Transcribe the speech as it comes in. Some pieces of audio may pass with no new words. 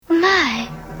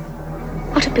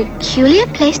What a peculiar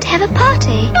place to have a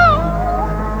party.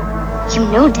 You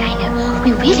know, Dinah,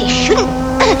 we really shouldn't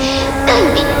be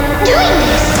doing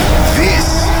this. This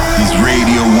is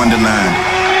Radio Wonderland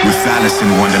with Alice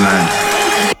in Wonderland.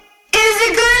 Is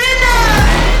it good enough?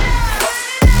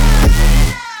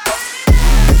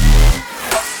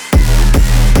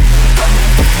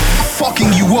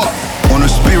 Fucking you up on a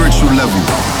spiritual level.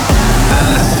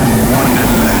 Alice in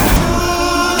Wonderland.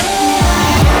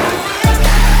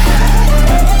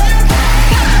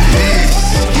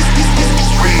 This is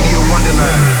Radio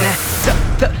Wonderland.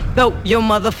 Throw your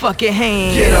motherfucking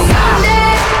hands. Get 'em.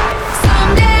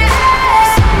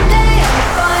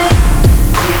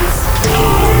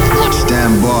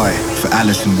 Stand by for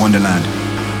Alice in Wonderland.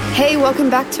 Hey, welcome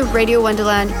back to Radio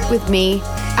Wonderland with me,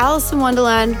 Alice in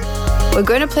Wonderland. We're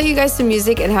going to play you guys some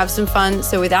music and have some fun.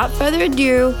 So without further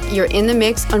ado, you're in the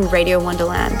mix on Radio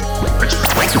Wonderland.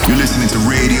 You're listening to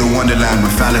Radio Wonderland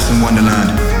with Alice in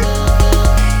Wonderland.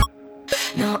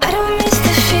 No, I don't miss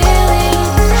the feeling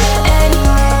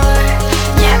anymore.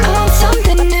 Yeah, I want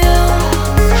something new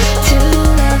to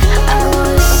love. I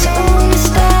was so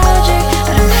nostalgic,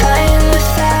 but I'm fine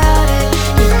without it.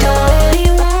 You don't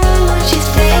really want what you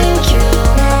think you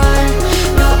want.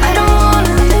 No, I don't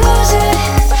wanna lose it.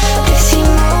 This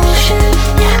emotion,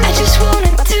 yeah, I just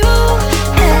wanna do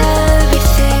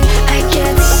everything. I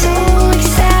get so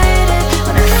excited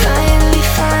when I finally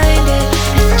find it.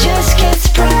 I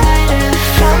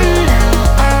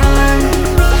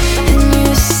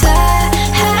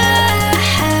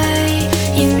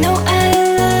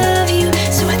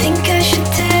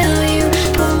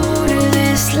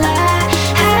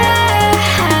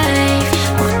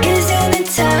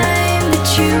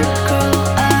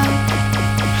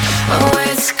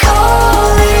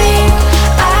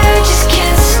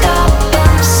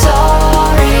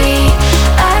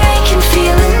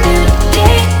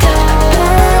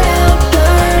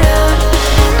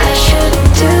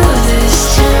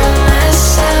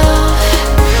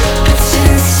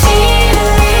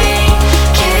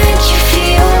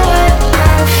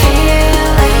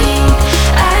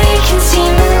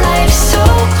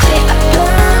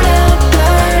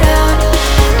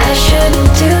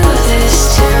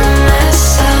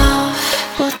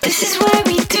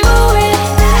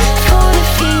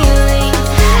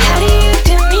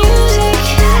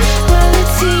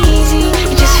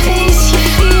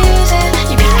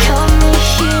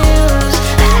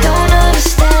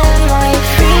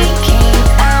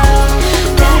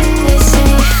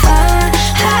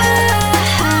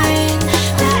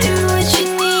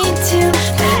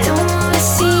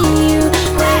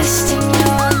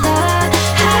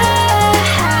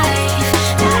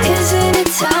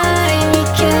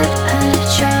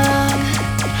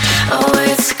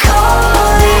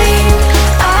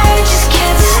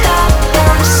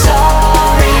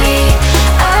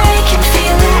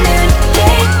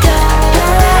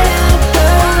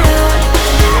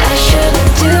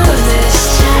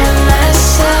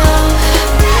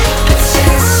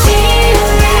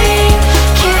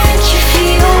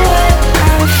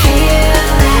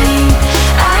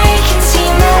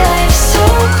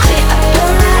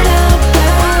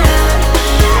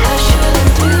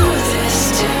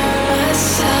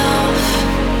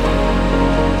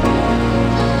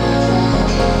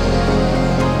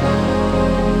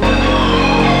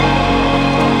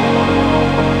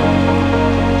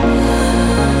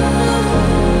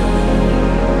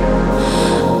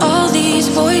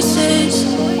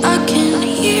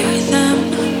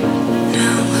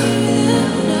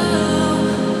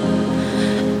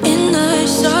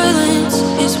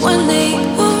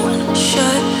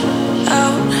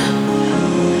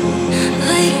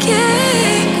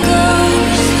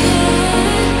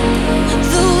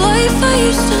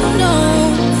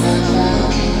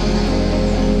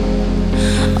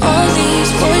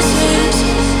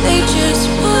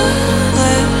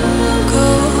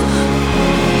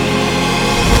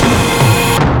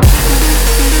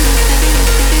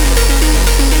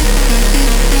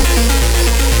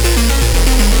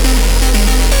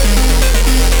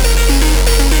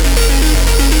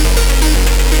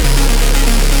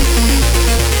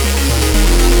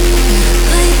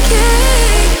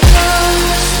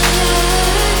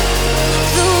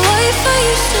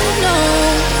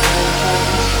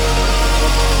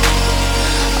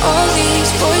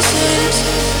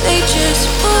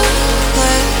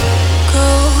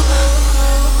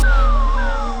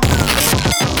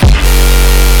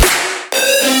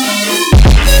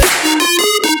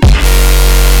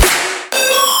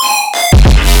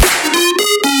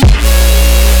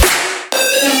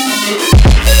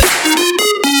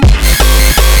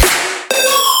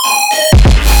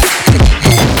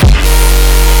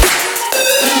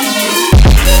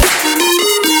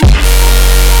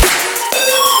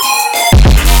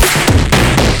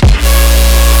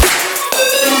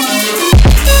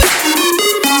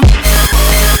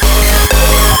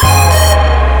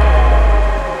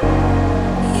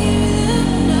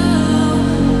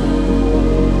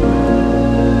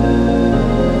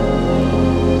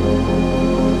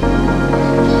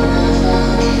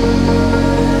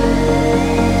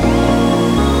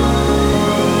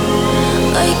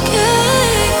like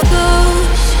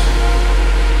echoes.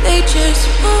 They just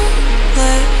won't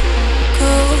let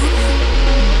go.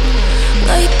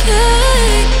 Like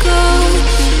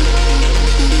echoes.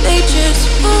 They just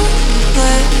won't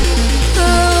let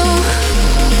go.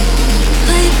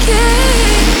 Like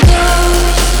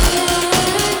echoes.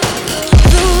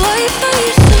 The life I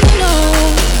used to know.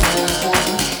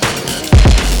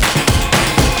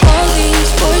 All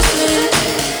these voices,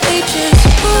 they just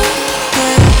won't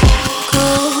let go.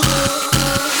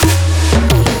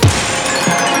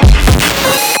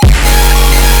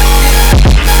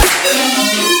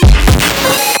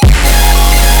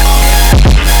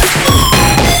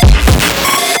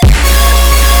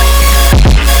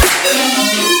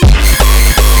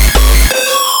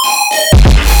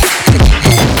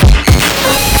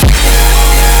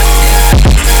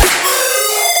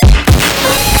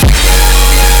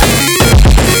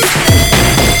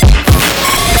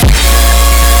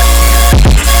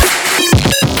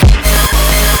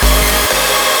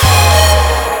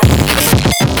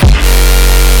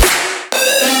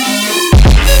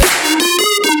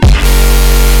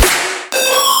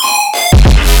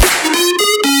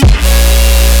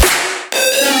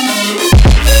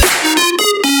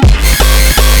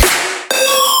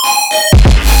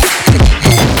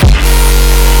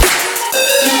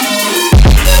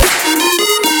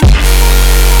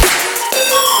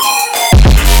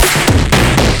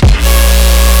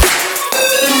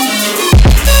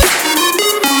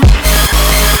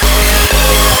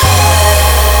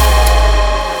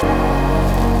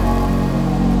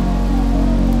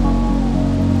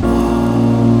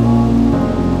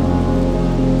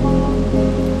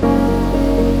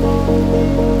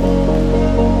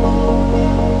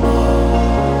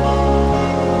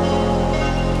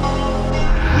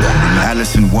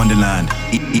 Alice in Wonderland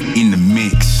in the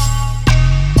mix.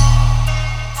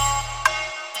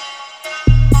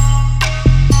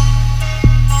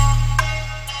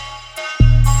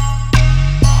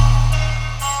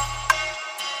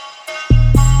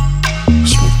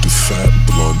 Smoked a fat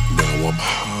blunt, now I'm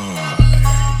high.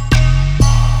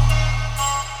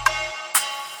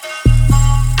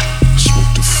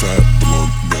 Smoked a fat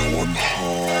blunt, now I'm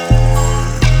high.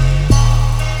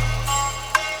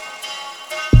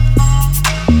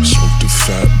 Smoked a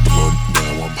fat blunt,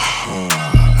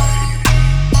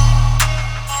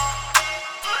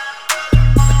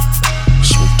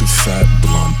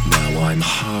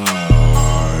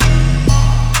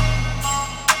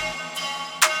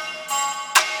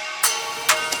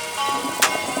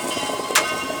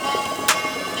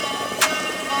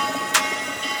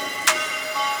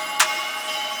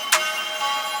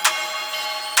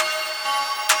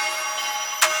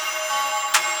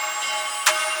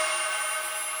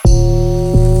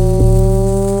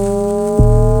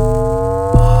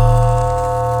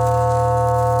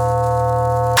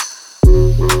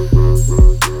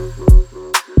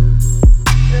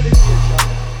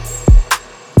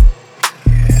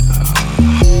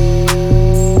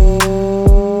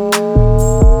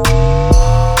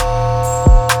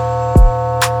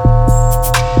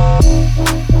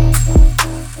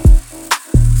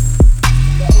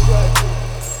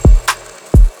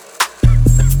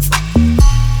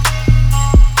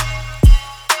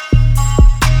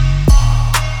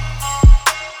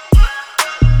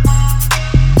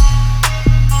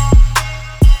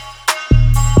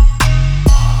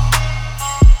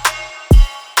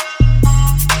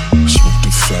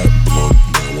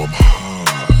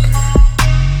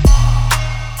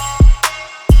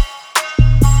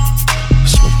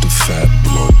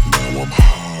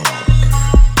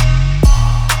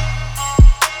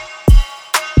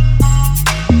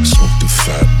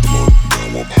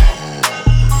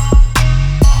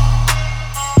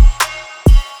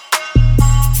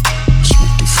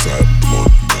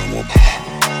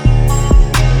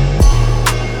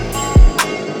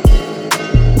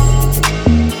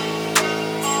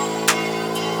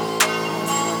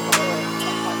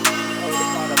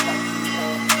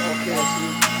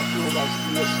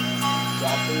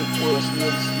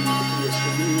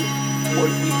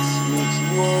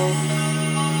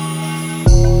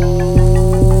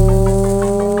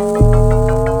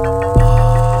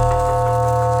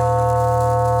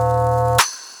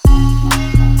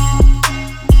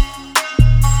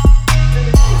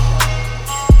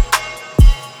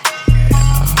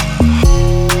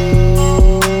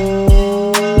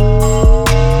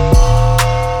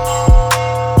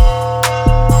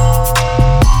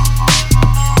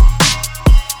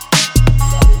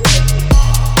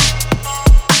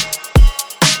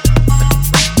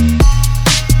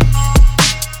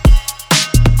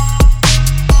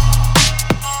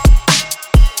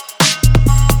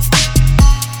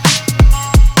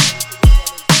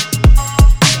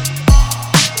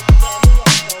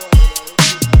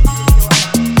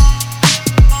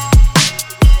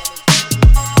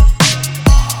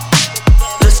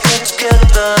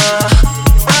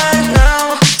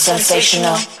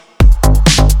 sensational.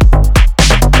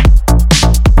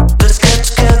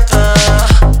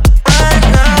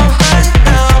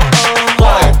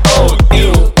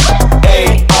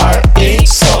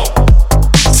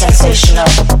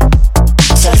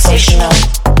 Sensational.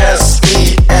 S-E-N-S-A-T-I-O-N-A-L.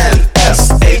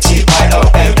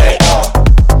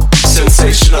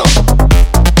 Sensational.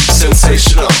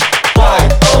 Sensational.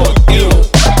 Y-O-U-A-R-E.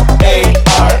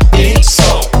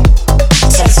 So.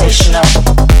 Sensational.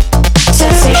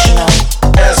 Sensational.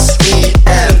 S-E-N-S-A-T-I-O-N-A-L.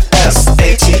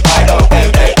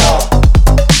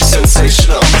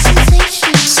 Sensational.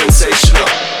 Sensational.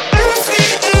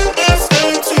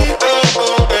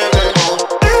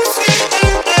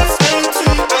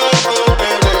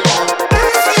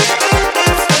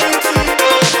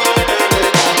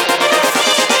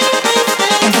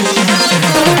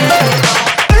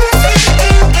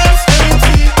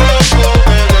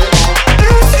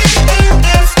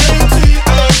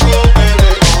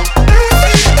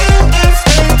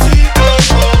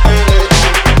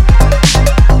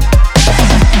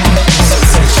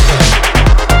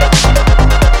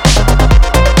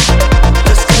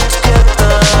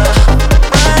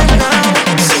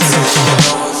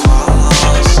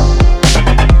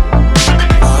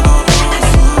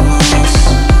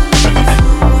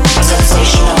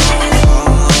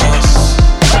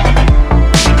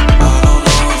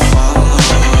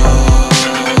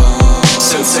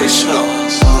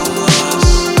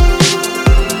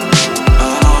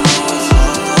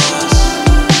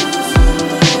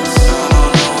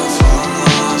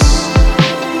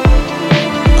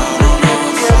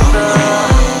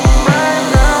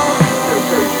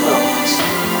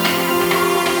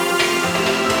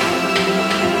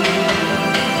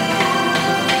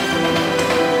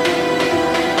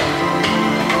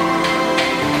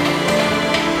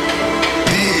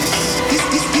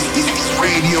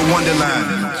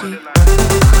 Wonderland.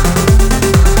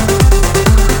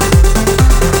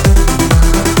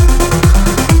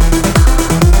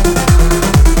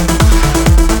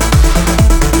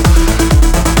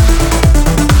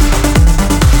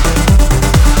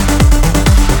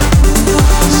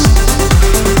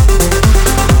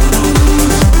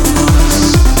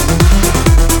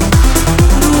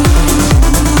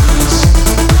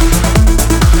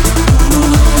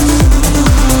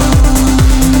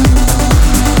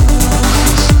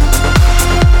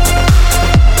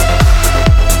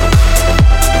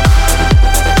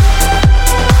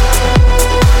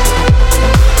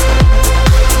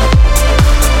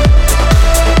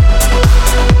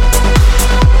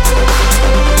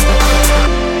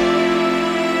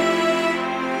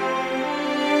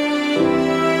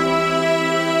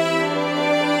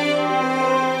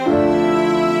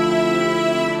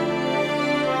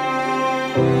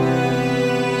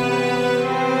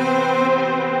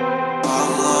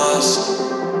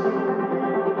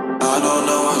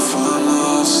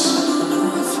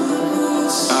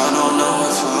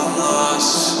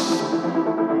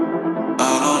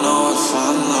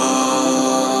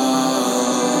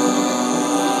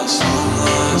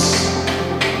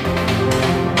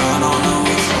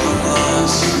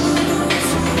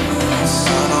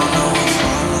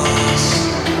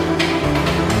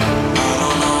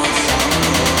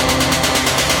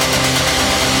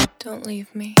 Don't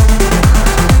leave me.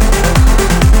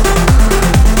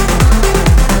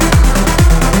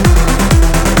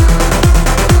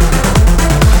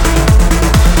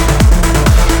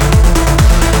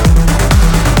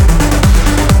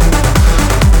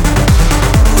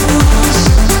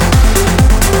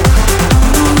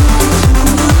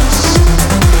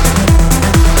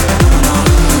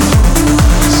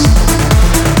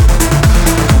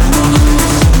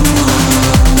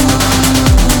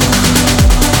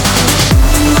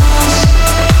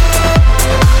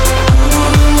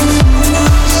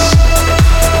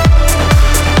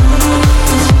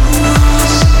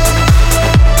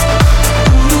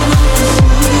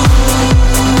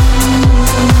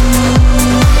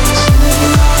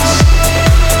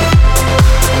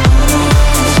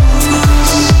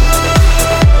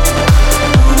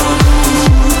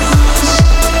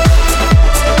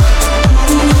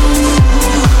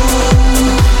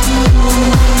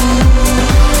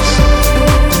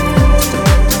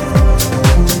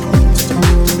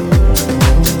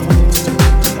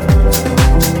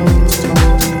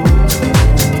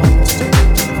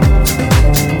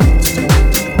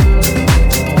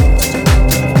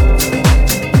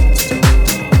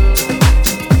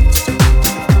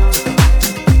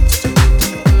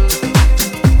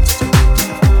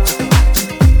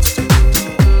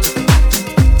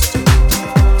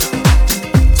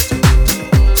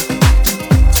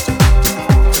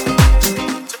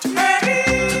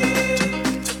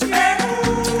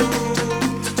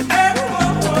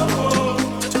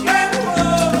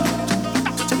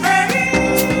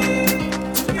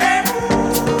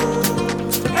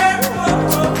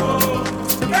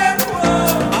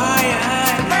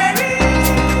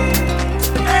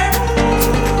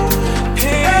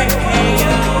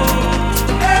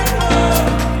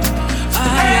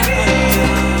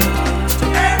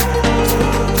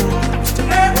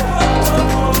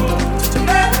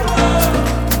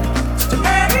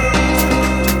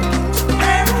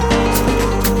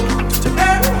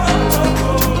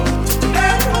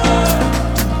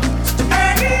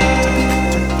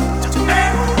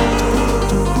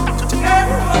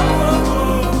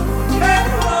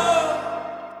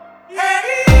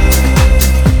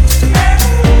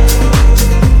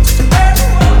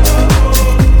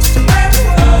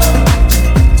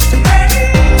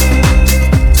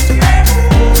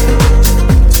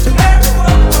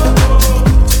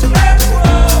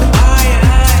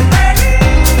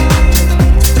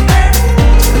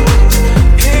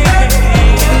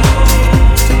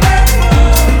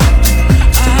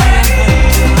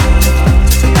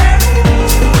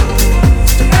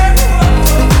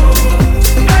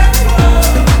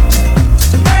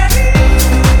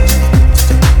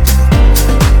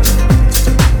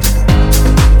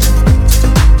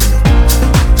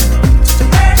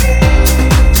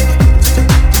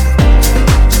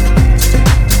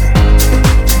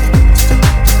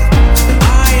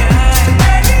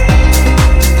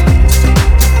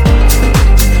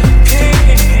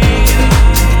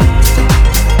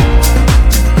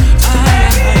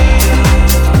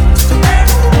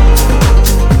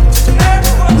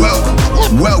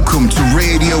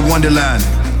 Wonderland.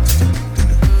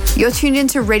 You're tuned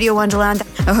into Radio Wonderland.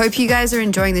 I hope you guys are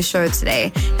enjoying the show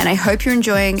today, and I hope you're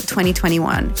enjoying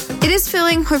 2021. It is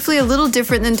feeling hopefully a little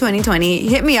different than 2020.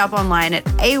 Hit me up online at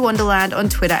 @Wonderland on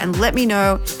Twitter and let me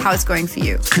know how it's going for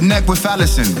you. Connect with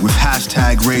Allison with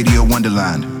hashtag Radio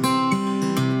Wonderland.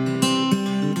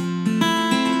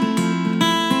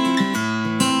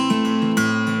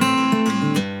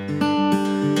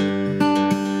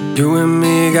 You and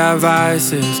me got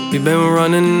vices. We've been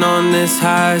running on this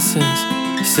high since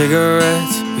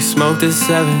cigarettes we smoked at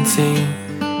 17.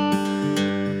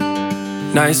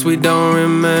 Nights we don't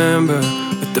remember,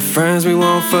 with the friends we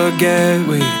won't forget.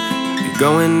 We'd be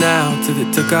going out till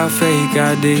they took our fake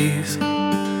IDs.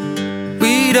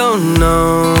 We don't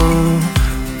know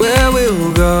where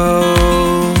we'll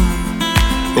go,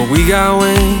 but we got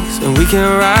wings and we can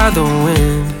ride the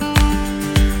wind.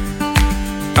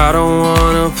 I don't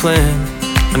wanna plan,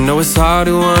 I know it's hard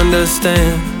to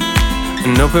understand.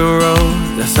 An open road,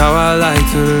 that's how I like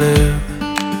to live.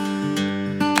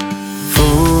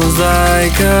 Fools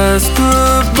like us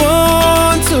were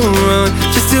born to run,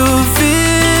 just to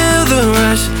feel the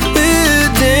rush. We're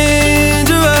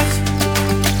dangerous.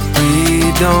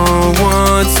 We don't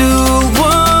want to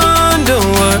wonder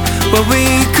what we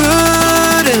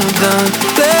could have done.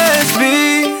 Let's be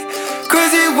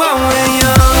crazy while we're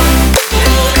young.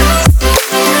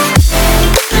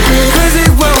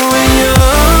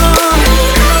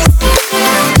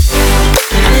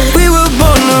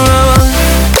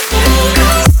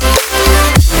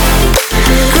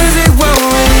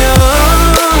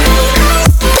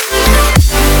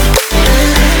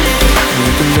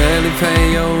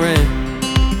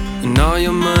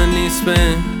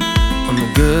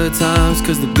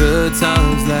 Cause the good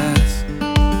times last.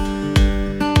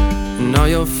 And all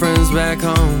your friends back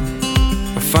home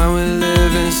are fine with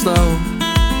living slow,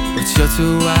 but you're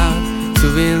too out to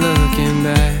be looking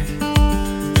back.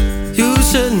 You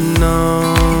should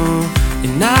know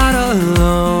you're not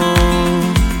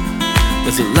alone.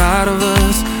 There's a lot of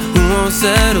us who won't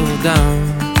settle down.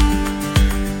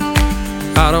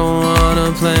 I don't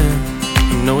wanna plan,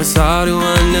 I know it's hard to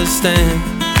understand,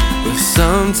 but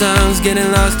sometimes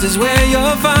getting lost is where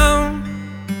you're found.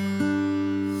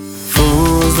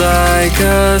 Fools like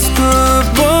us were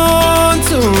born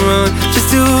to run, just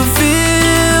to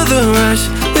feel the rush.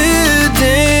 We're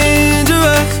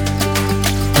dangerous.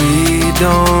 We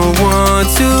don't want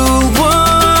to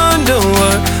wonder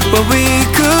what we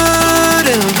could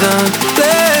have done.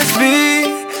 Let's be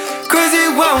crazy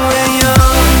while we're young.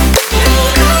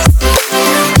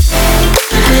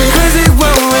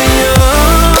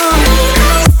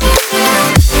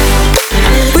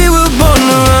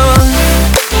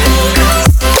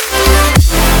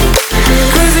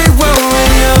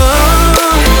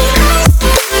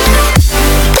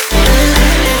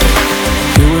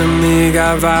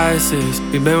 Vices.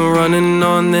 We've been running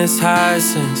on this high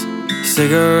since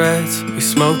cigarettes we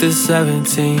smoked at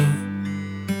 17.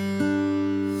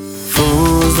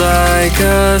 Fools like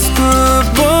us were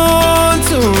born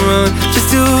to run, just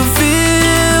to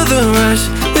feel the rush.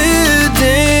 We're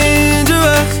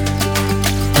dangerous.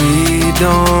 We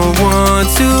don't want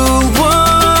to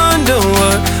wonder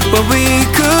what we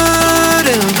could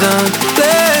have done.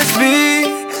 Let's be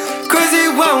crazy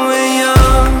while we're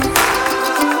young.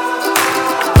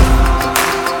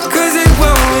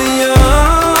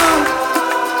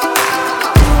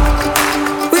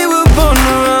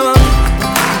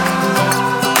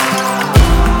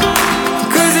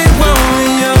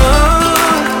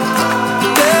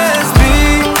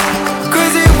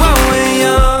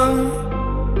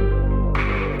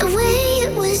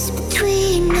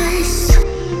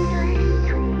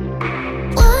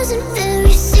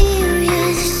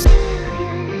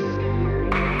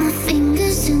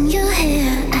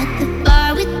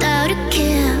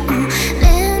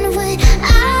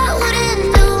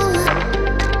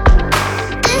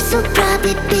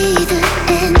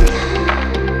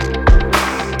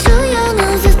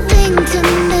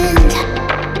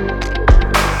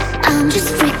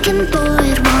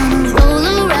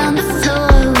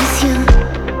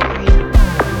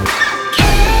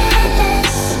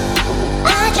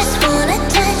 I just wanna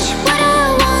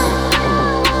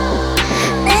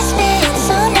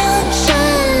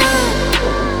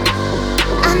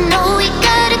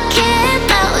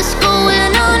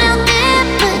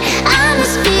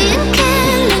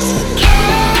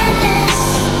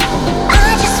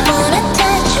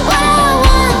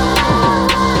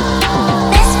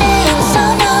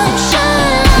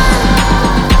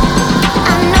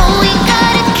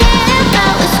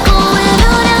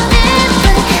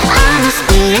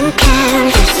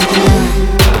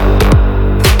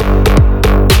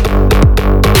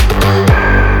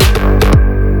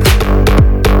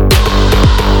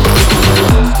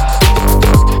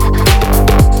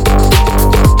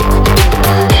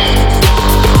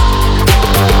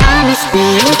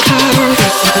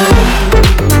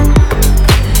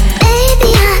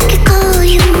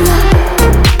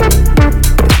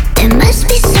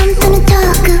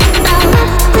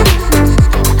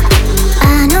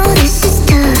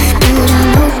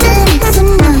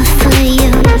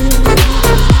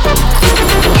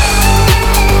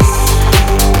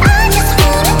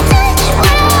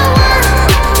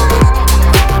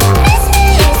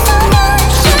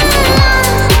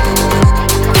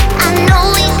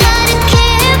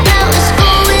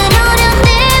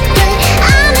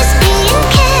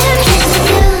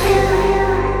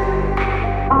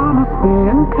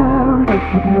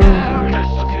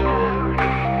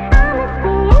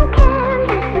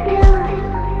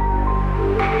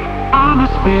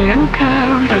being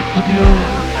careless with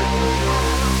you.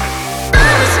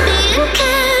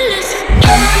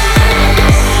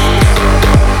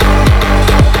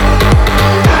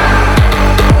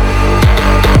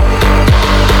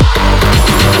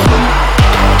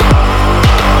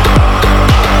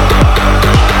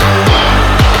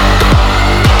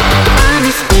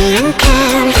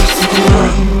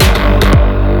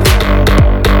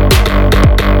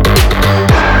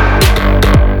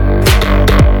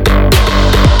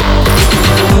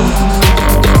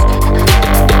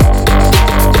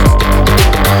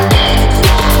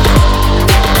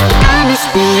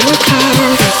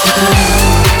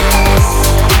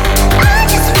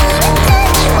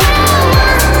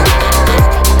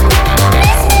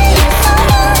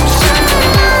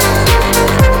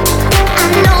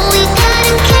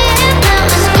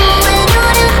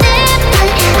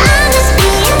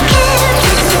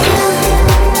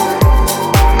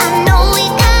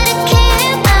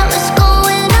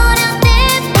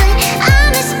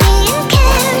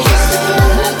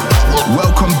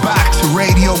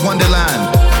 Wonderland.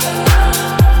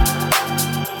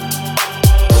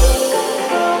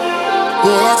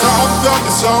 Well, I talked up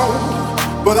the song,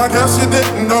 but I guess you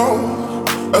didn't know.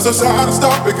 As I tried to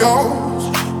stop it goes,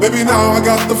 baby, now I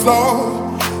got the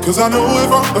flow. Cause I knew it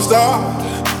from the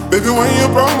start, baby, when you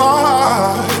broke my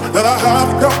heart, that I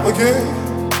had to come again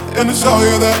and to show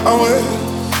you that I'm with.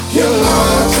 You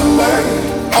lied to me.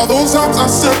 All those times I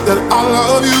said that I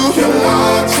love you, you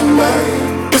lied to me.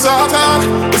 It's our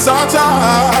time, it's our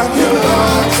time. You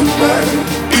lied to me.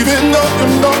 Even though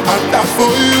you know I die for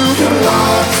you, you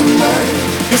lied to me.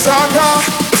 It's our time,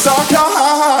 it's our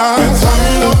time. They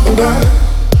turn up the night,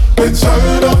 they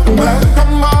turn up the night.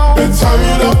 Come on, they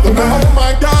turn up the night. Oh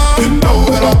my God, you know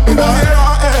that I'll be there. Here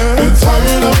I am. They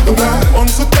turn up the night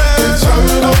once again. They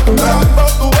turn up the night.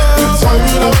 They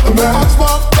turn up the night. Watch my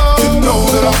flow. You know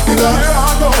that I'll be there. Here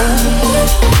I go.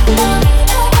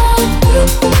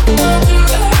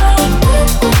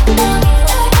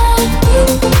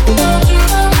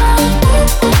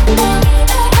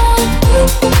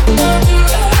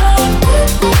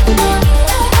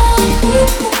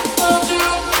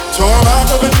 So I'm out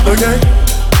of it again,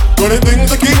 doing things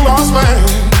to keep my smile,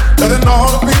 letting all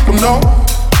the people know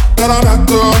that I'm not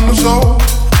the on the show.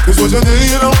 Cause what you did,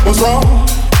 you know was wrong,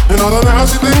 and all the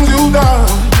nasty things you done.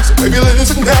 So baby,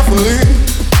 listen carefully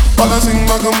while I sing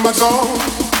my comeback song.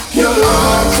 You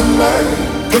lied to me,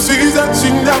 cause she said she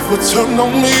never turned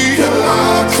on me. You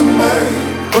lied to me,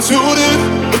 but you did,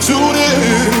 you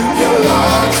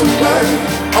lied to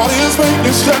me. All this pain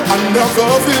and shit I never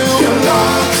feel. You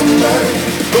lied to me,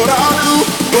 but I do.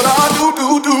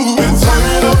 They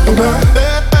turn up the night,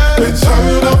 they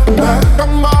turn up the night.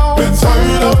 Come on, they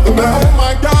turn up the night. Oh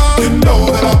my God, you know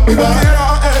that I'll be there. Here I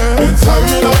am. They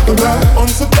turn up the night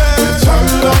once again. They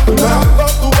turn up the night.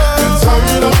 They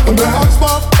turn up the night. Watch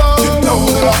my flow. You know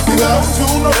that I'll be there. You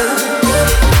know.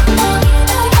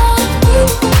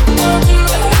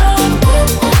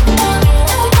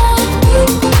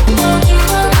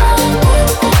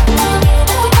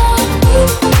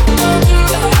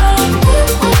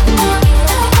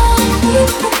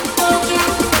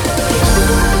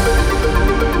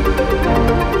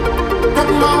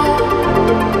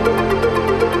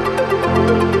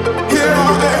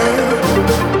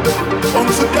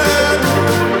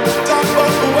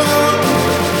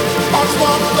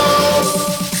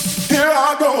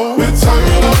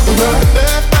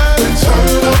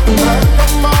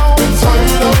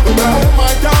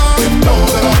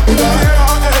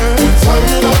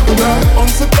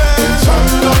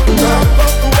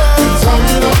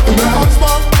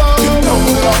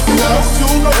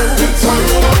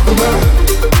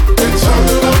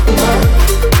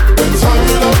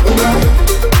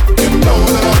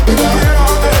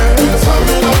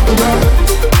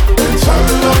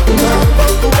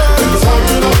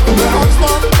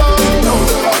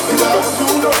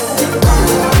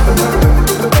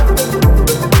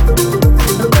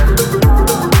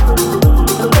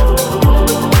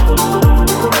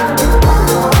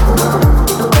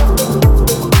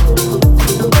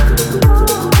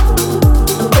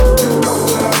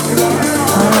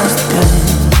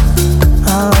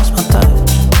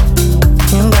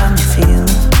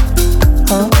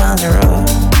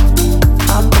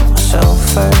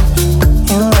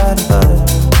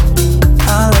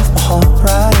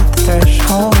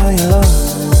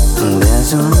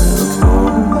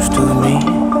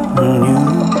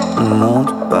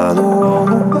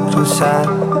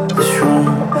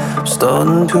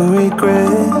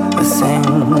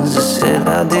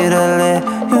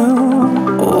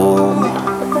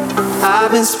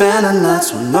 Spending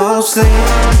nights with no sleep,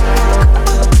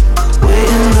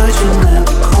 Waiting but you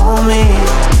never call me.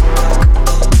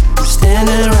 I'm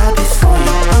standing right before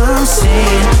you,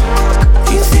 unseen.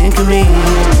 You think of me,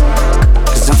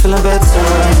 cause I'm feeling better.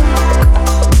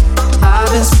 I've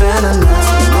been spending nights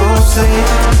with no sleep.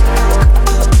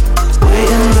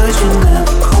 Waiting but you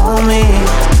never call me.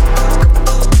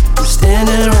 I'm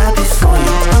standing right before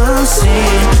you,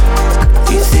 unseen.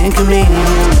 You think of me,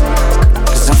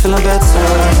 cause I'm feeling better.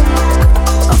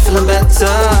 I'm feeling better.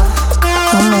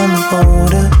 I'm on the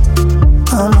border,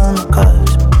 I'm on the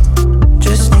cusp.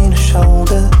 Just need a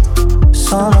shoulder,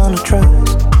 someone to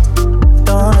trust.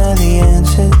 Don't have the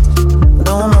answers,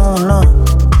 don't know enough.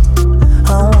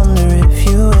 I wonder if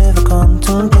you ever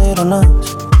contemplate on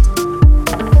us.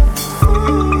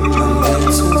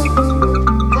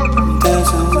 I'm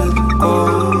dancing with the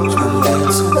ghost. I'm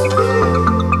dancing with it.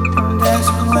 I'm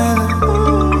dancing with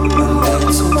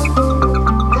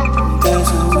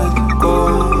the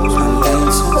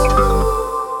ghost.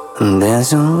 I'm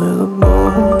dancing with a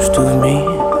ghost of me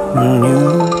and you.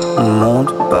 I'm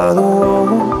haunted by the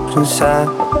walls inside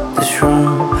this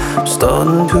room. I'm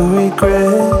starting to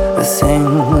regret the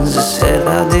things I said.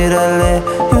 How did I let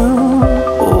you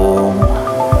go?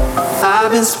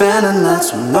 I've been spending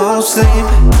nights with no sleep.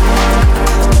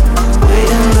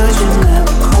 Waiting but you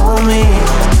never call me.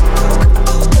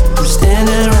 I'm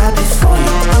standing right before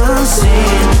you,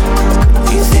 unseen.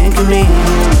 You think of me,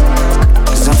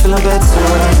 cause I'm feeling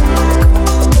better.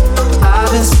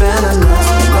 I've been spending nights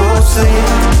with no sleep.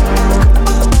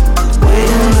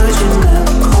 Waiting but you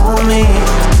never call me.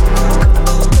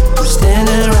 I'm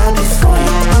standing right before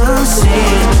you,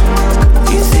 unseen.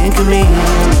 You think of me,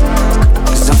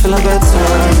 cause I'm feeling better.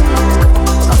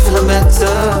 I'm feeling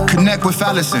better. Connect with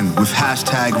Allison with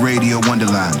hashtag Radio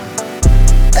Wonderland.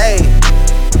 Hey,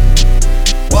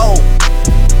 whoa.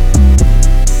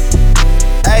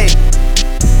 Hey,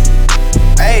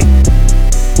 hey,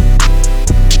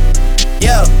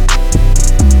 yeah.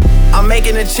 I'm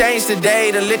making a change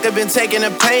today. The liquor been taking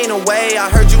the pain away. I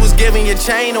heard you was giving your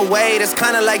chain away. That's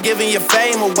kinda like giving your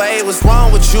fame away. What's wrong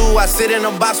with you? I sit in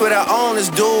a box where the owners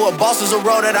do. A boss is a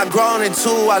role that I've grown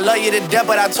into. I love you to death,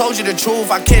 but I told you the truth.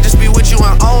 I can't just be with you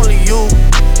and only you.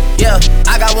 Yeah,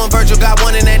 I got one Virgil, got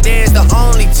one, and that there is the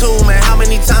only two, man. How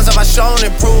many times have I shown and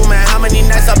proved, man? How many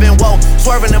nights I've been woke,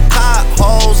 swerving the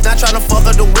potholes, not trying to fuck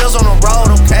up the wheels on the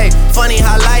road, okay? Funny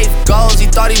how life goes, he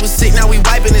thought he was sick, now we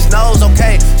wiping his nose,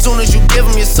 okay? Soon as you give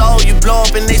him your soul, you blow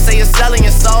up and they say you're selling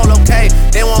your soul, okay?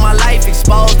 They want my life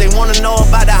exposed, they wanna know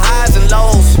about the highs and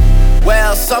lows.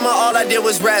 Well, summer all I did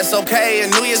was rest, okay?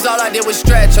 And New Year's all I did was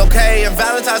stretch, okay? And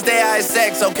Valentine's Day I had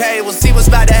sex, okay? We'll see what's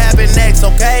about to happen next,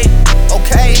 okay?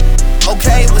 Okay,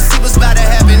 okay, we'll see what's about to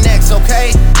happen next,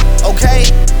 okay? Okay,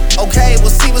 okay, we'll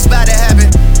see what's about to happen.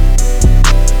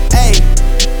 Hey,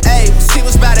 hey, we'll see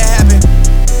what's about to happen.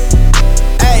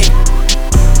 Hey,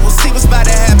 we'll see what's about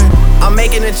to happen. I'm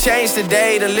making a change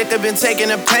today. The liquor been taking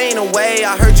the pain away.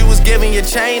 I heard you was giving your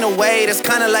chain away. That's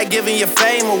kinda like giving your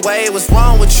fame away. What's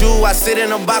wrong with you? I sit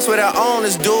in a box where the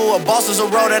owners do. A boss is a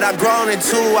role that I've grown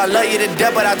into. I love you to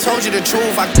death, but I told you the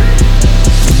truth. All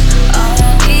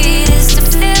I need is to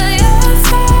feel your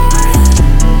fire.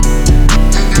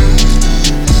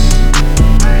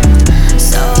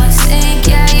 So I think,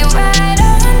 yeah, you're right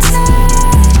on time.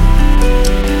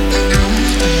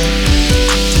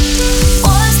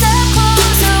 One step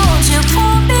closer, won't you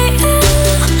pull me in?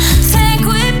 Think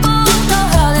we both know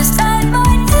how this night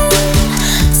might end.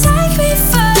 Take me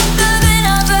further than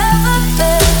I've ever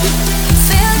been.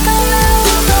 Feel like I'm in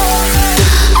love.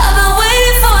 I've been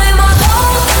waiting for you.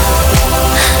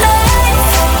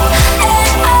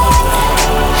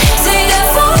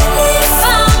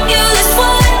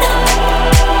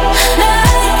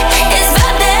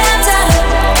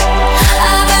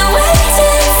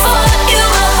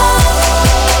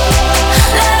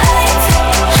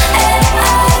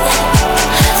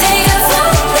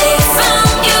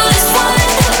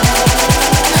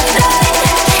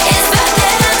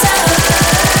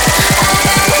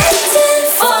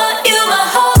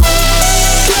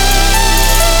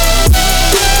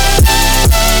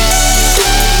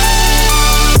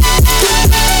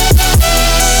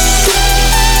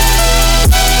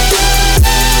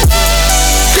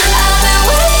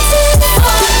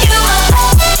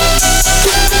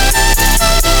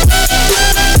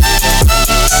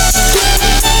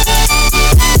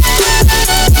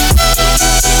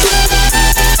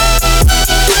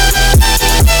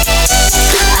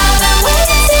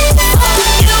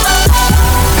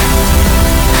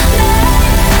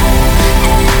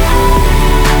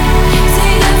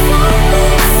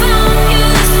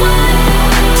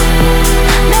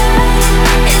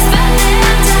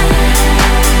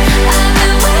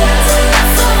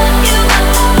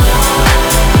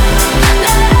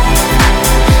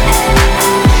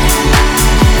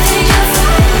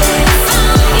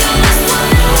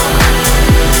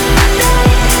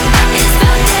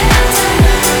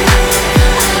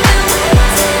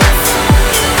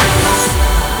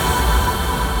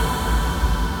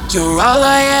 You're all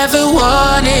I ever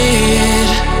wanted.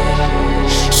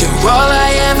 You're all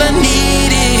I ever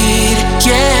needed.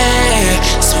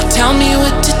 Yeah. So tell me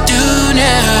what to do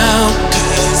now.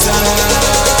 'Cause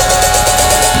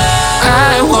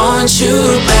I want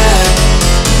you back.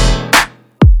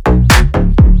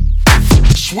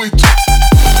 Sweet.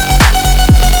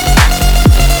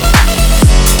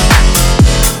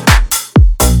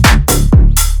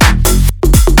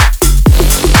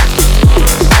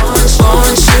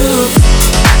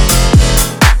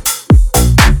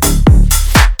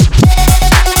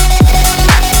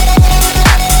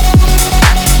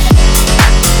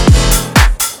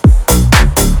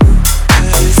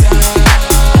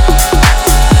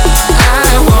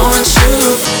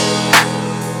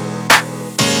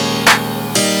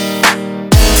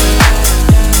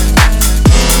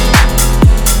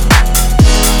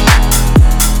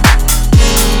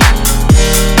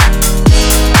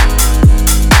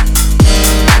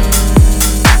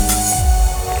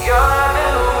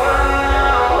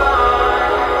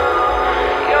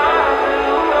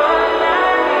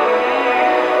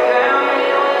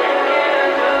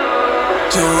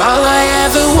 You're all I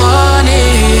ever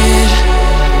wanted.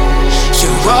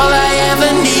 You're all I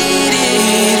ever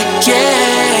needed.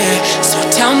 Yeah. So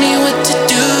tell me what to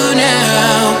do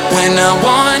now when I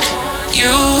want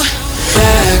you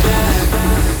back,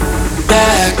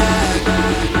 back,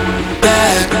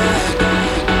 back,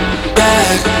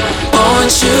 back.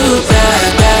 Want you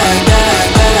back, back, back,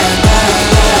 back, back,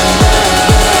 back.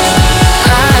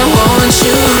 I want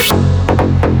you.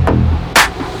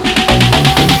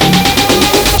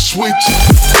 Sweet.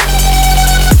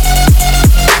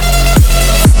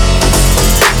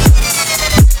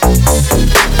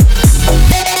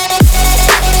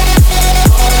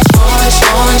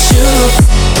 Want you.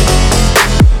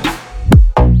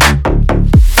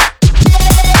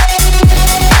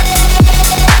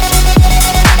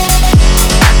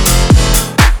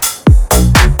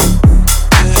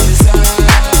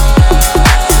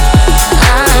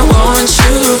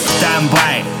 Stand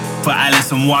by for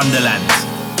Alice in Wonderland.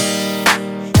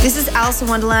 This is Alice in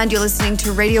Wonderland. You're listening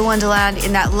to Radio Wonderland.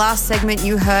 In that last segment,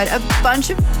 you heard a bunch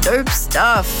of dope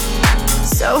stuff.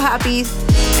 So happy.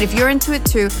 And if you're into it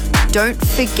too, don't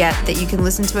forget that you can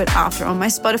listen to it after on my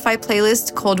Spotify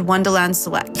playlist called Wonderland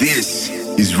Select. This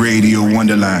is Radio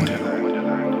Wonderland.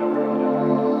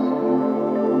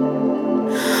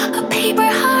 A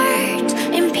paper heart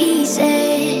in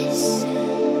pieces.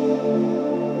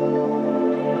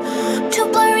 Two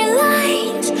blurry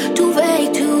lines, too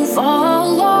vague to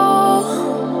follow.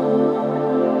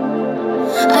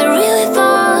 I really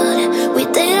thought we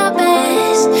did our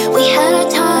best. We had our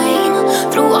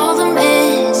time through all the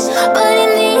mess, but in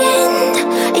the end,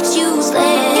 it's useless.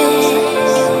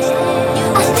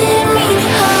 I didn't mean to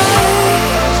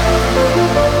hurt.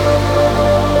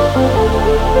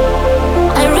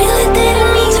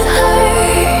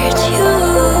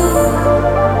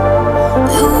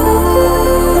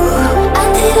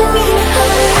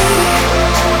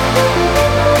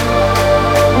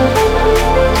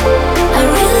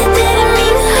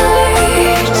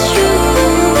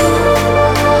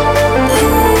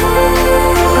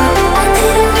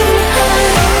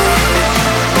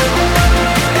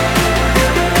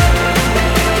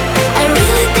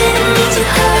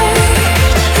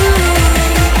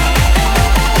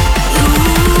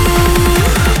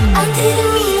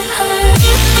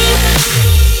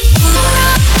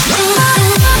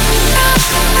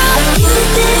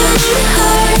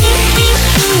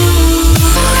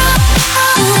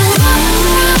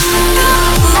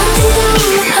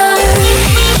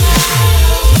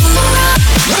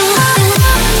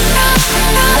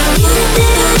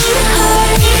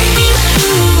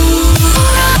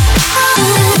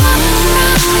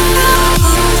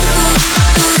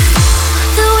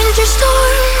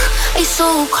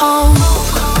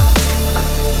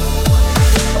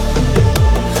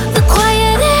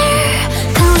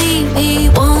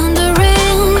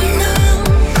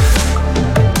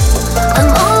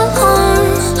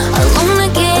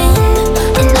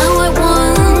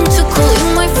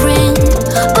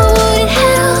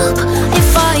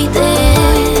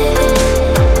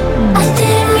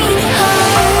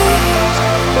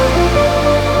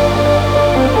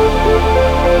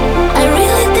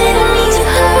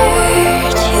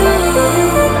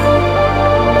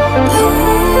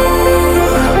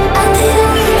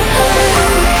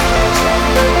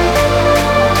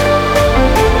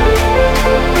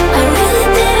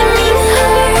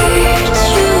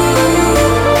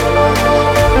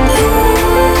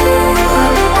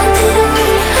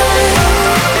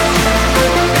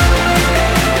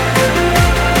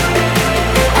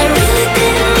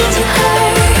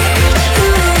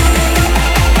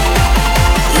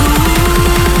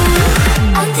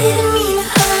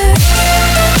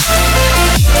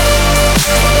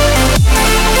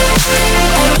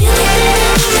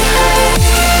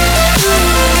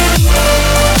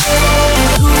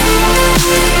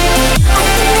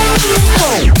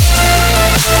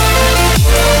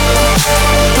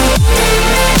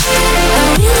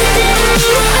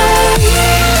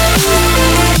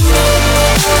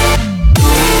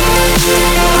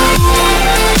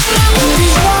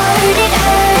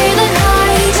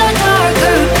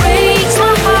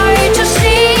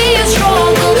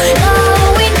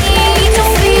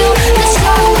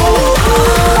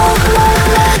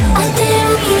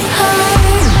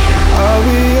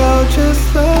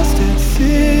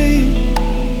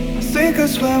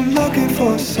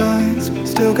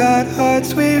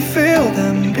 me feel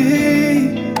them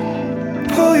beat.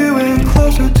 Pull you in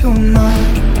closer to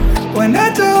mine. When I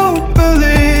don't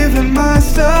believe in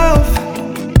myself,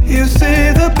 you see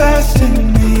the best in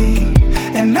me.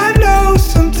 And I know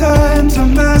sometimes I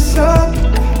mess up,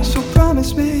 so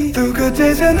promise me through good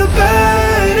days and the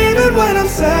bad, even when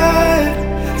I'm sad,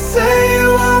 say you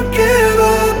won't give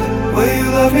up. Will you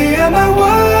love me at my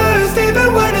worst, even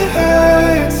when it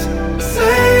hurts?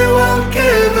 Say you won't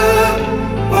give up.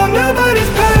 Well,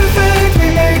 nobody's perfect, we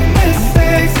make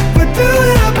mistakes. We're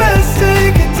doing our best,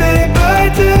 take it day by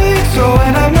day. So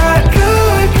when I'm not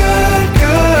good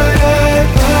at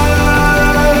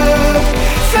love,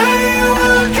 say you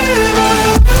won't give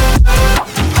up.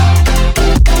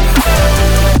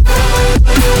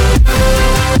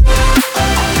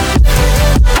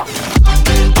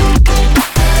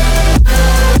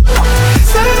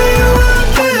 Say you won't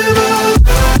give up.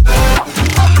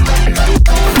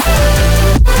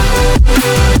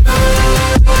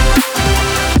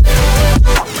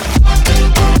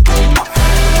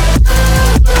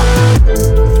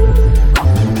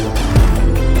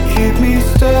 Keep me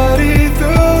steady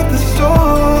through the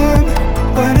storm.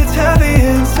 When it's heavy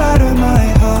inside of my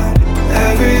heart,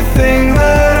 everything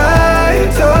that I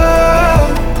do,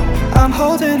 I'm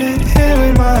holding it here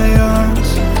in my arms.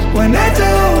 When I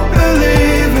don't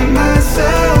believe in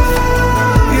myself,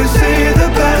 you see the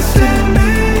best in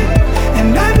me. And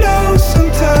I know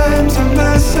sometimes I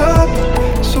mess up,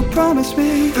 so promise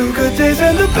me through good days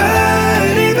and the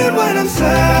bad, even when I'm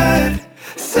sad,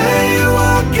 say you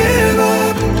won't give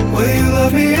up. Will you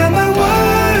love me at my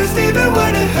worst, even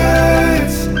when it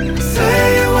hurts? Say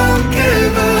you won't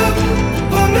give up.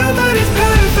 Well, nobody's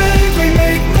perfect, we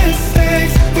make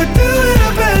mistakes. We're doing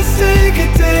our best, take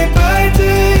it day by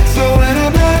day. So when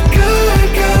I'm not good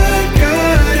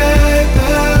at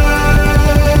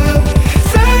love,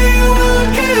 say you won't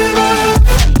give up.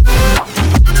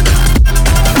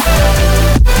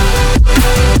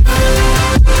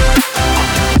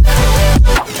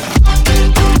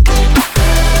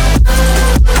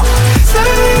 Say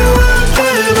you won't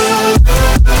give up. Say you won't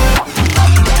give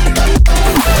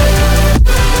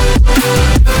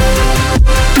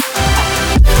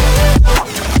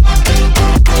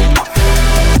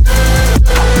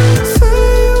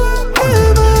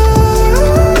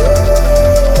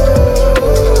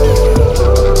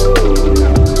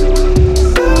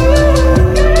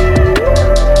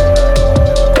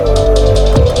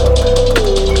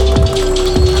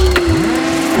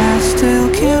I still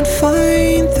can't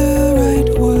find the right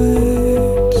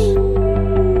words.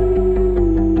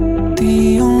 The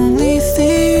only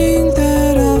thing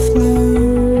that I've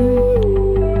learned,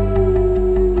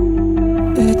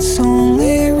 it's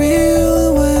only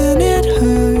real when it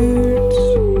hurts.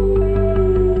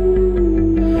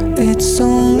 It's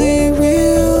only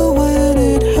real when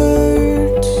it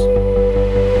hurts.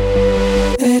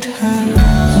 It hurts.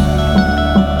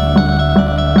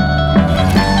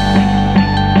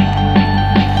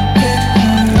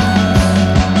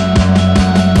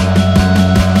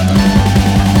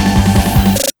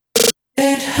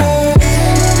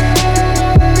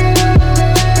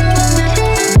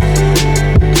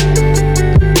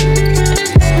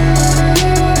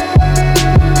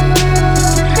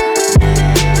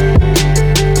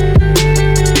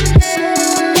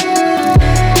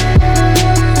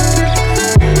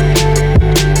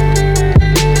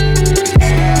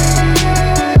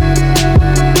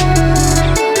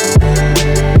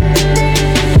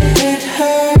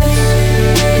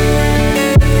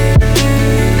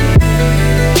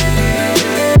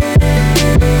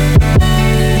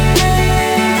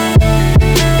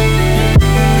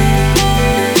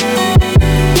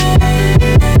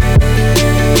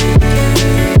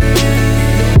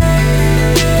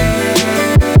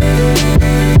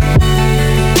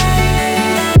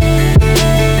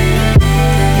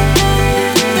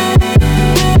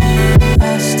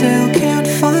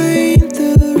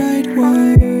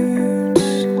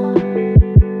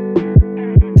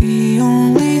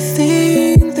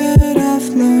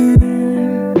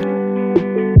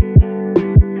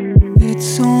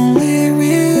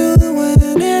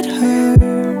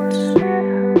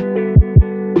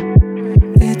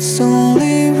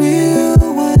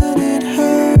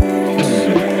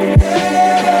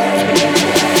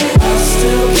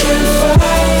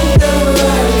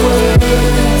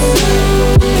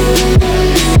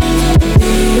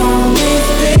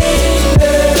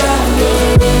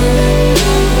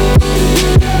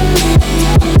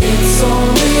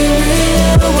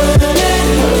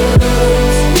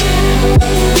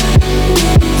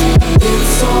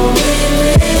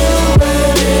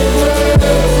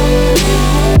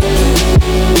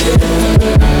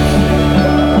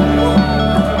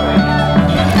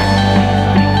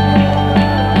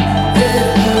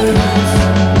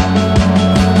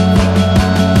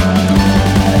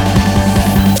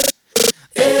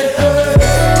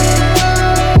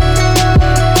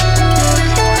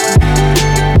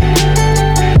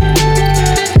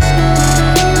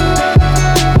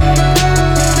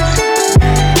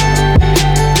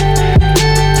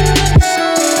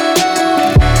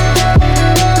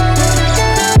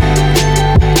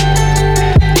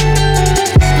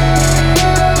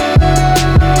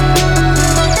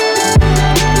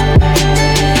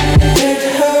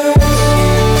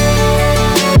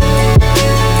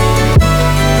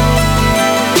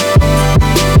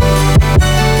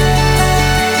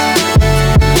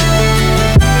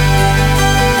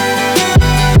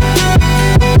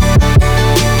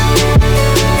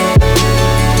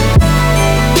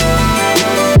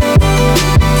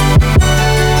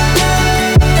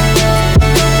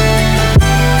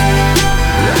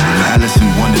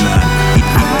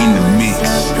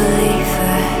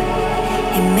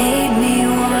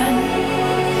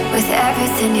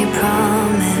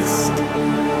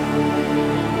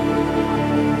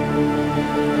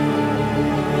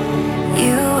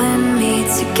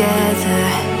 together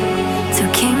till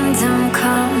kingdom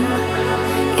come.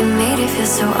 You made it feel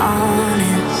so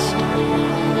honest.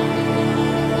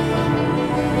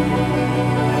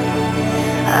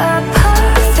 A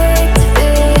perfect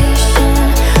vision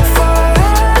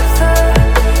forever.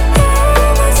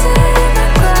 It was in my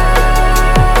grasp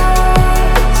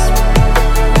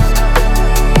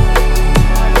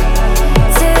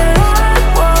till I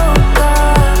woke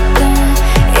up and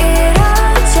it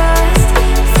all just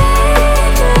faded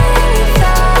really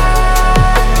fast.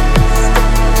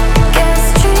 Guess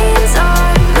dreams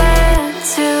aren't meant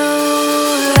to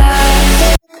last.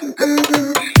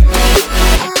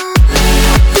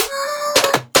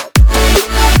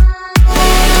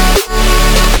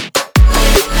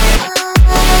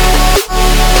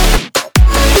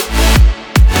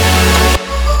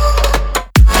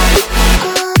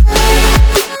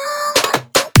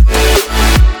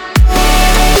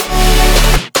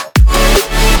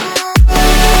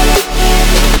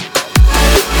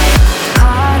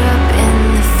 Caught up in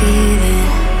the feeling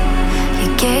you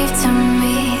gave to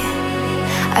me.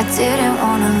 I didn't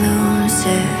wanna lose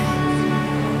it.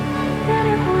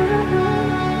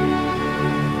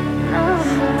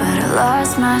 But I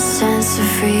lost my sense of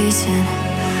reason,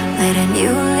 letting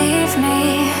you leave me.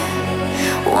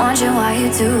 Wondering why you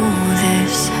do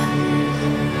this.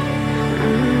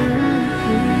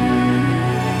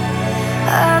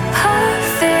 A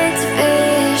perfect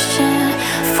vision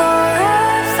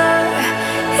forever.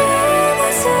 It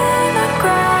was in my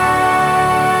grasp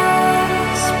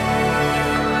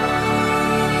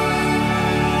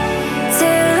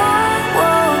till I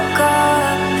woke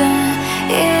up and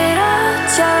it all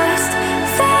just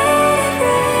faded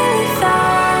really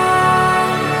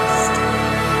fast.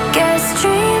 Guess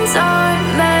dreams aren't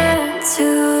meant to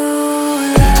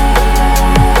last.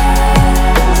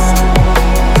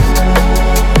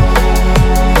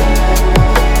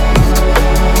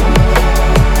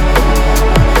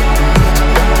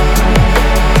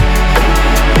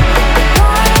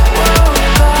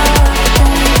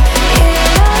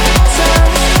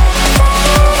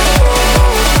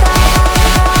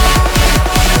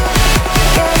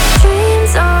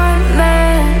 Dreams aren't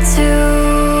meant to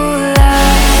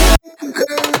last.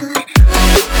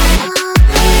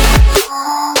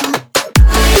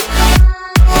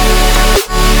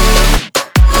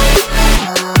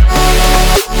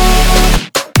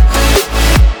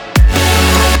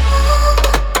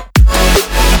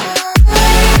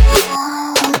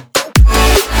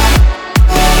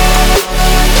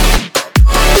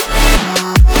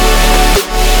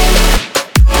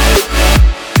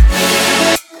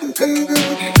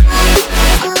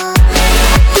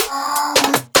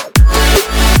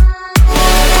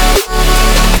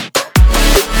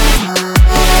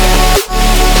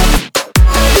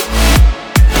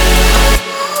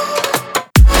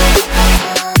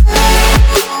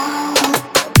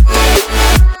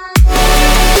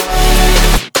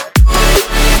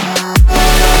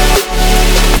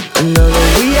 I know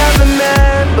that we haven't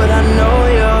met, but I know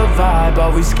your vibe.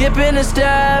 Always skipping a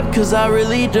step, cause I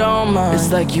really don't mind.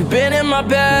 It's like you've been in my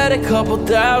bed a couple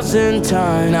thousand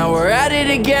times. Now we're at it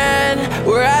again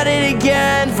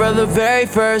for the very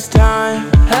first time.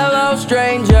 Hello,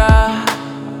 stranger.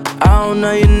 I don't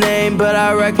know your name, but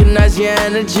I recognize your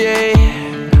energy.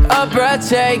 A breath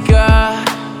taker.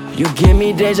 You give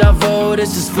me deja vu,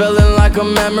 this is feeling like a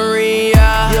memory,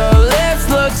 yeah. Your lips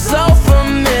look so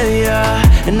familiar,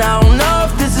 and I don't know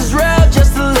if this is real,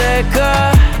 just a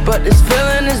liquor, but this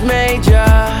feeling is major.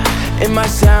 It might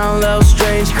sound a little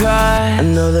strange, cause I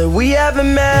know that we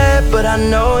haven't met, but I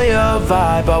know your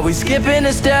vibe. Always skipping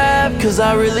a step, cause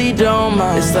I really don't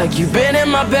mind. It's like you've been in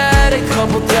my bed a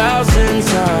couple thousand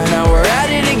times. Now we're at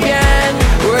it again.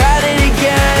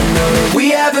 I know that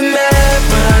we haven't met,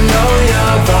 but I know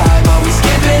your vibe. Always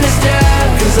skipping a step,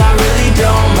 cause I really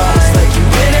don't mind. It's like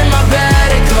you've been in my bed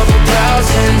a couple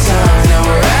thousand times. Now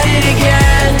we're at it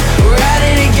again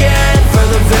for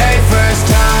the very first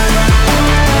time.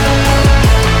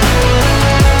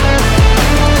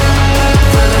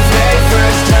 For the very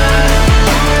first time.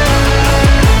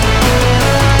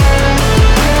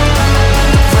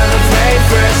 For the very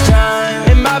first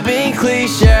time. Am I being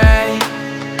cliche?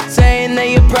 Saying that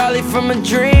you're probably from a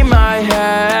dream I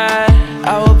had.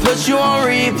 I will put you on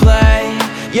replay.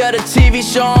 You're the TV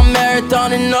show on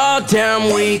marathon and all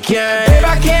damn weekend. Babe,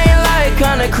 I can't lie, it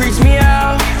kinda creeps me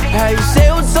out. How you say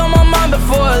what's on my mind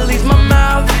before it leaves my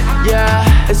mouth.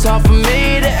 Yeah, it's hard for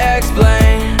me to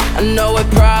explain. I know it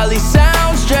probably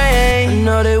sounds strange. I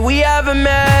know that we haven't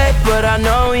met, but I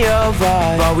know your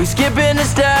vibe. Always skipping a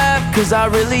step, cause I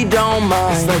really don't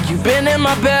mind. It's like you've been in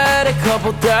my bed a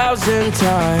couple thousand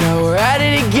times. Now we're at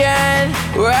it again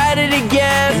we're at it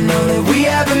again. You know that we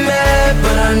haven't met,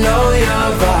 but I know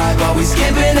your vibe. Always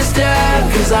skipping a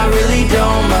step, cause I really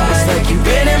don't mind. It's like you've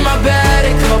been in my bed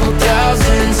a couple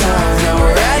thousand times. Now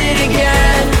we're at it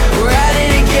again, we're at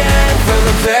it again for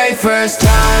the very first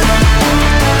time.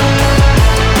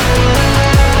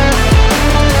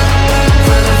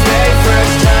 For the very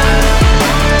first time.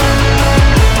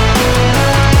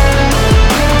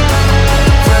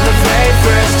 For the very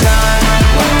first time.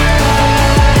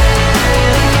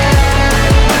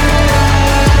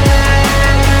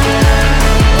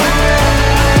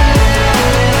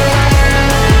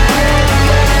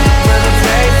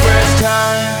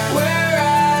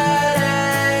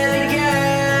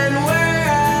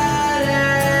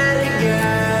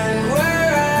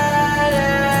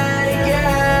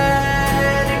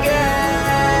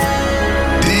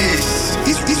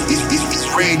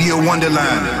 Radio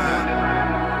Wonderland.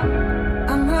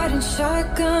 I'm riding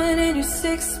shotgun in your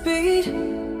 6-speed,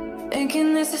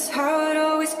 thinking this is how it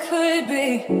always could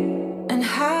be, and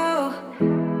how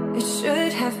it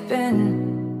should have been.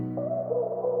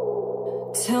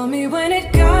 Tell me when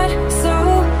it got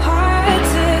so hard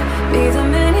to be the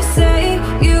man you say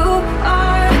you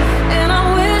are. And I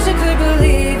wish I could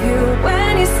believe you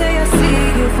when you say I see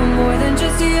you for more than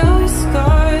just your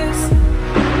scars.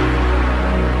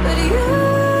 But you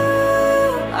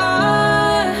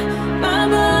are my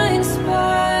blind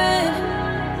spot,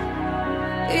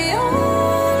 the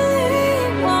only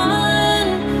one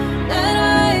that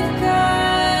I've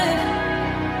got.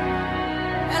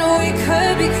 And we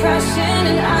could be crashing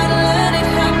and I'd let it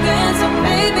happen. So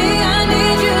maybe I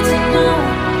need you to know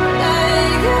that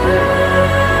you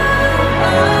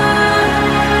are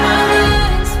my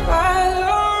blind spot.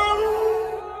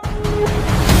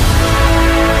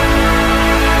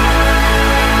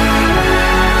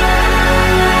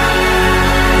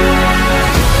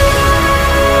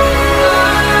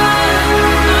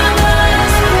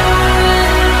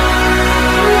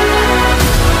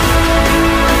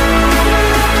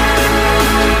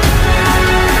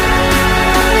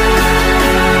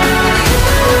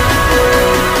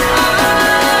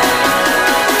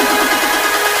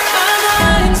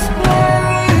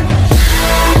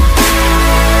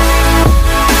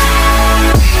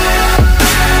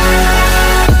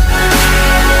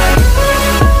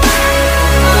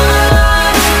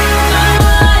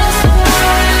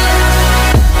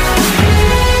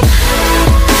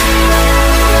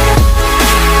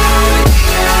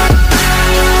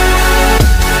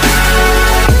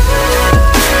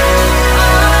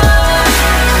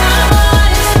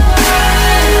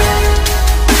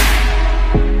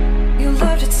 You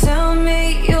love to tell me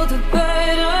you'll do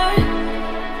better,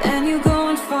 then you go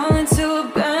and fall into a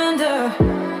bender.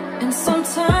 And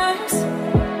sometimes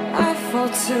I fall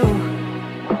too.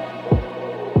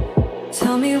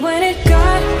 Tell me when it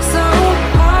got so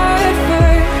hard for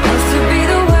us to be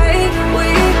the way we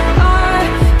are.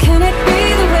 Can it be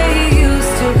the way you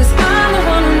used to? Cause I'm the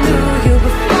one who knew you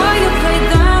before you played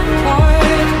that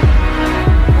part.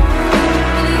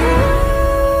 And you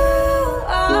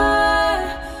are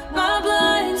my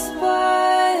blind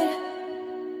spot,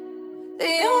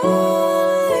 the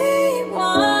only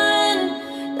one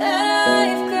that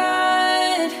I've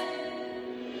got.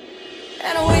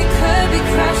 And we could be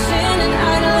crashing and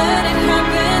I'd let it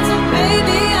happen. So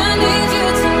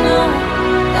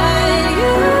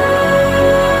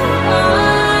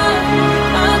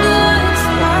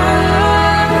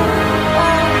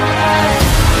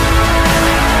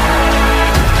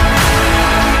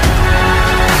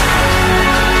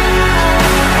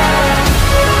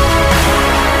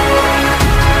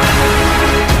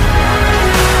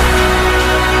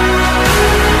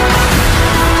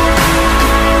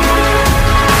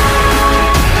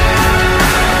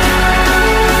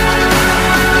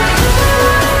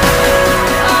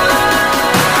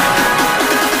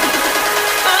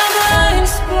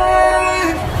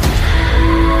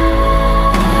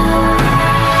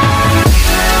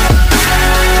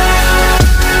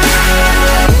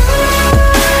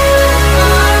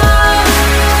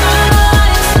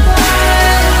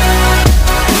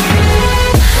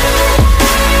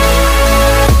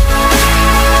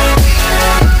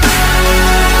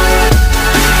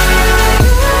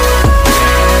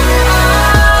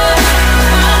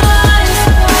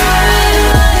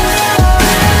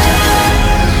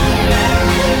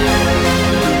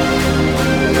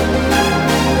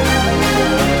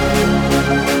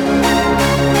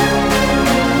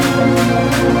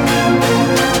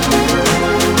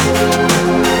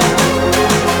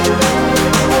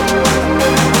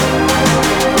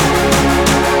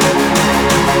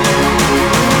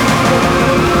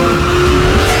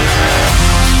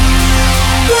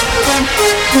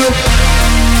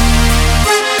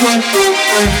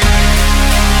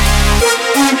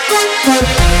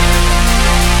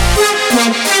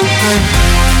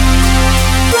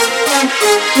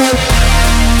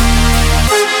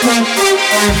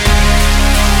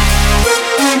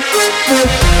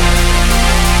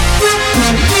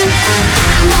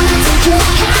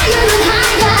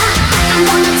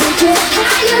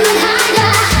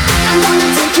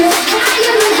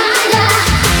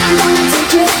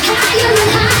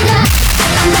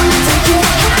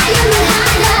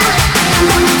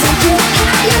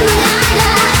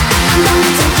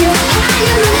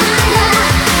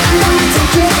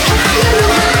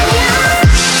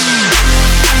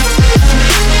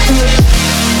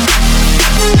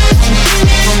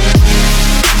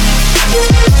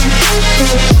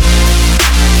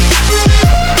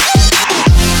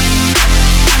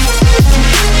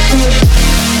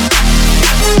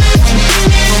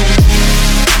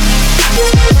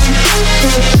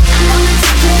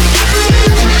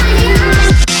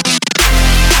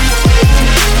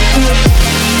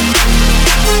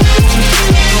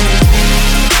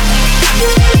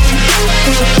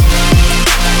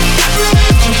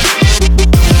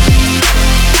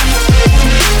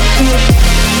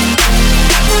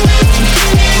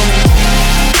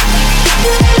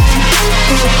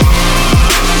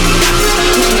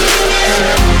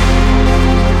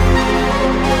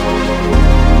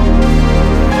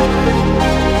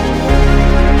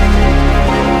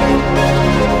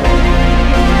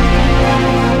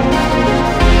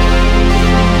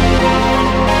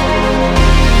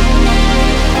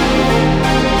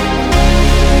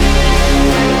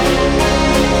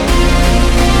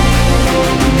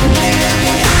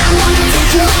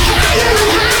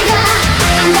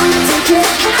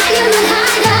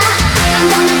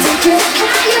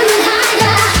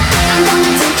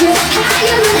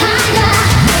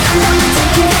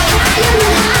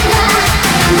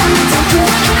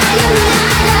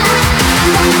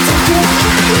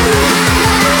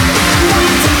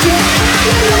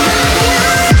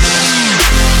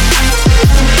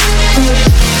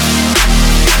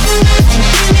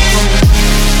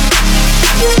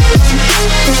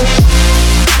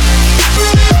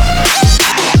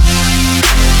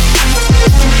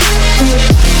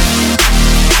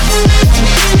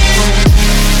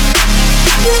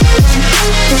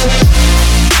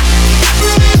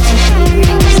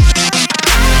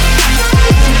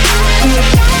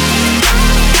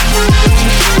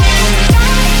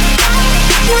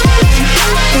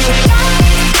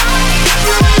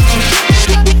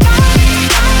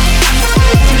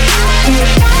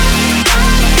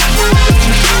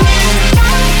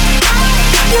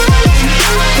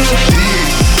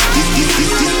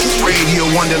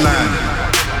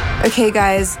Wonderland. Okay,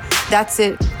 guys, that's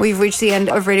it. We've reached the end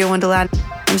of Radio Wonderland.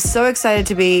 I'm so excited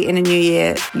to be in a new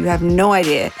year. You have no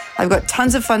idea. I've got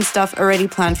tons of fun stuff already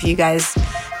planned for you guys.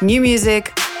 New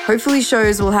music, hopefully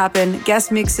shows will happen,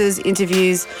 guest mixes,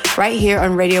 interviews, right here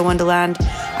on Radio Wonderland.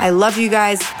 I love you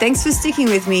guys. Thanks for sticking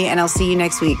with me, and I'll see you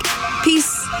next week. Peace.